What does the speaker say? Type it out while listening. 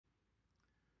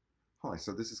Hi,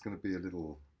 so this is going to be a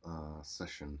little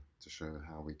session to show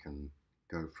how we can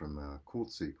go from a chord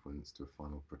sequence to a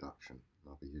final production. And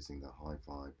I'll be using the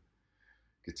Hyvibe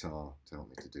guitar to help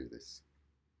me to do this.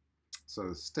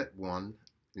 So step one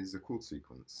is a chord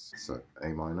sequence. So A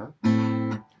minor,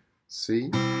 C,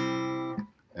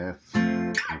 F,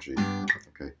 and G.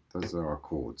 Okay, those are our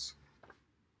chords.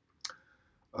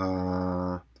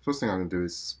 The first thing I'm going to do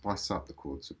is spice up the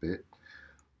chords a bit.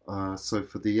 So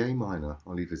for the A minor,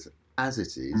 I'll leave it as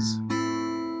it is.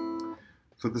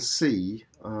 For the C,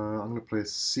 I'm going to play a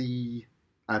C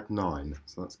add 9.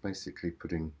 So that's basically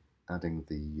adding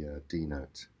the D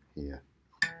note here.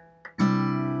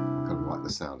 Kind of like the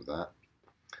sound of that.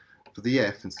 For the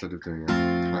F, instead of doing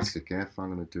a classic F,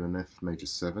 I'm going to do an F major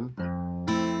 7.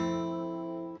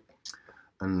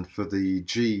 And for the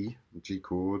G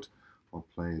chord, I'll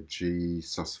play a G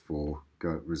sus4,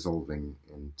 resolving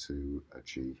into a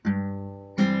G.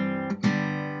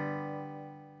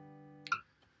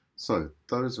 So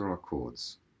those are our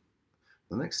chords.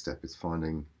 The next step is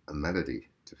finding a melody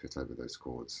to fit over those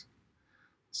chords.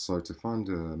 So to find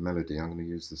a melody, I'm going to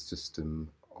use the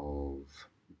system of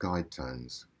guide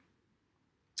tones.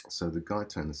 So the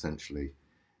guide tone essentially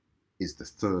is the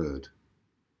third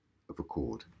of a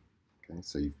chord. Okay,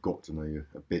 so you've got to know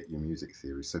a bit your music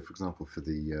theory. So for example, for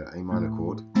the A minor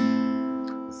chord,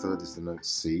 the third is the note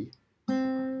C,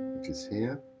 which is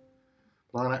here.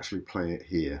 But I can actually play it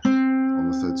here on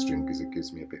the third string because it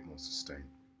gives me a bit more sustain.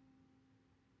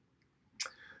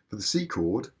 For the C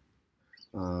chord,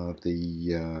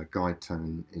 the guide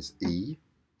tone is E,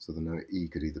 so the note E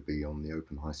could either be on the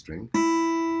open high string,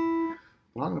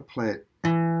 but I'm going to play it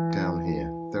down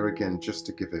here, there again just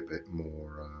to give it a bit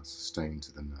more sustain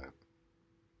to the note.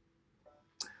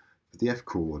 For the F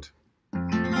chord,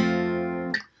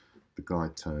 the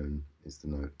guide tone is the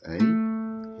note A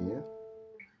here,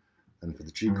 and for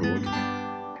the G chord,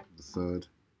 the third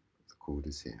of the chord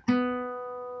is here.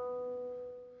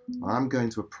 I'm going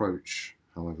to approach,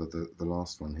 however, the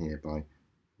last one here by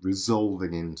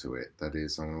resolving into it. That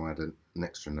is, I'm going to add an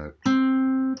extra note to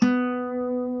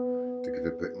give it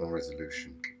a bit more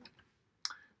resolution.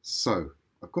 So,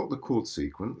 I've got the chord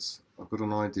sequence, I've got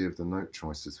an idea of the note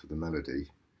choices for the melody.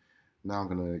 Now I'm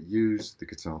going to use the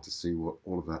guitar to see what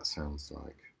all of that sounds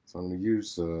like. So I'm going to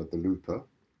use the looper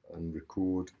and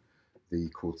record the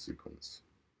chord sequence.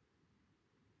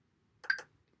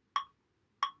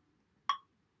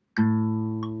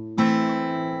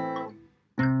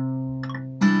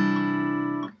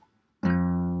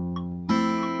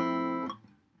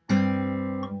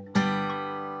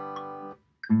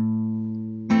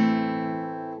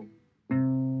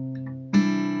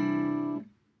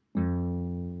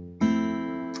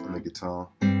 And the guitar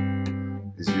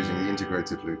is using the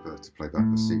integrated looper to play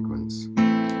back the sequence.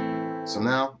 So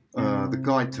now the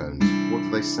guide tones, what do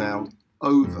they sound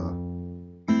over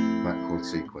that chord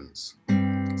sequence?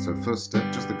 So first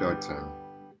step, just the guide tone.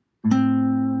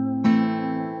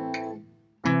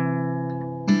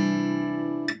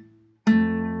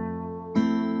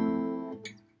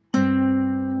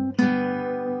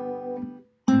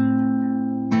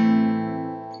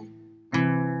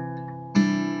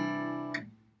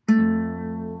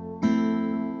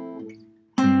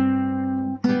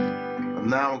 And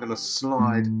now I'm going to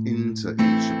slide into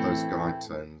each of those guide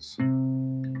tones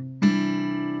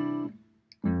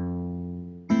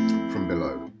from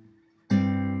below.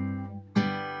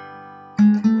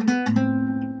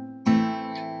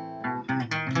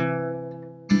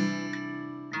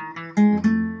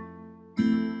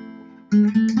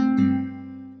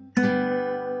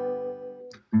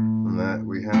 And there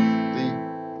we have the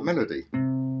melody.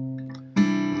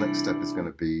 The next step is going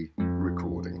to be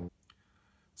recording.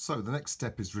 So the next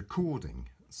step is recording.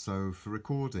 So for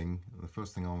recording, the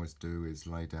first thing I always do is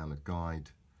lay down a guide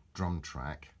drum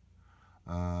track.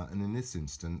 And in this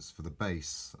instance, for the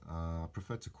bass, I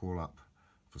prefer to call up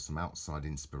for some outside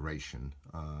inspiration.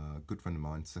 A good friend of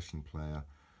mine, session player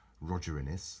Roger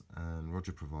INNISS, and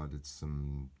Roger provided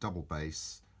some double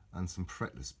bass and some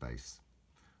fretless bass.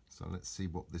 So let's see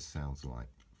what this sounds like.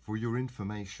 For your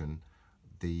information,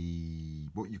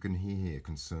 what you can hear here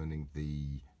concerning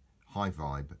the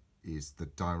Hyvibe is the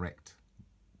direct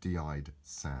DI'd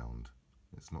sound.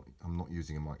 I'm not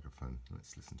using a microphone.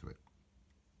 Let's listen to it.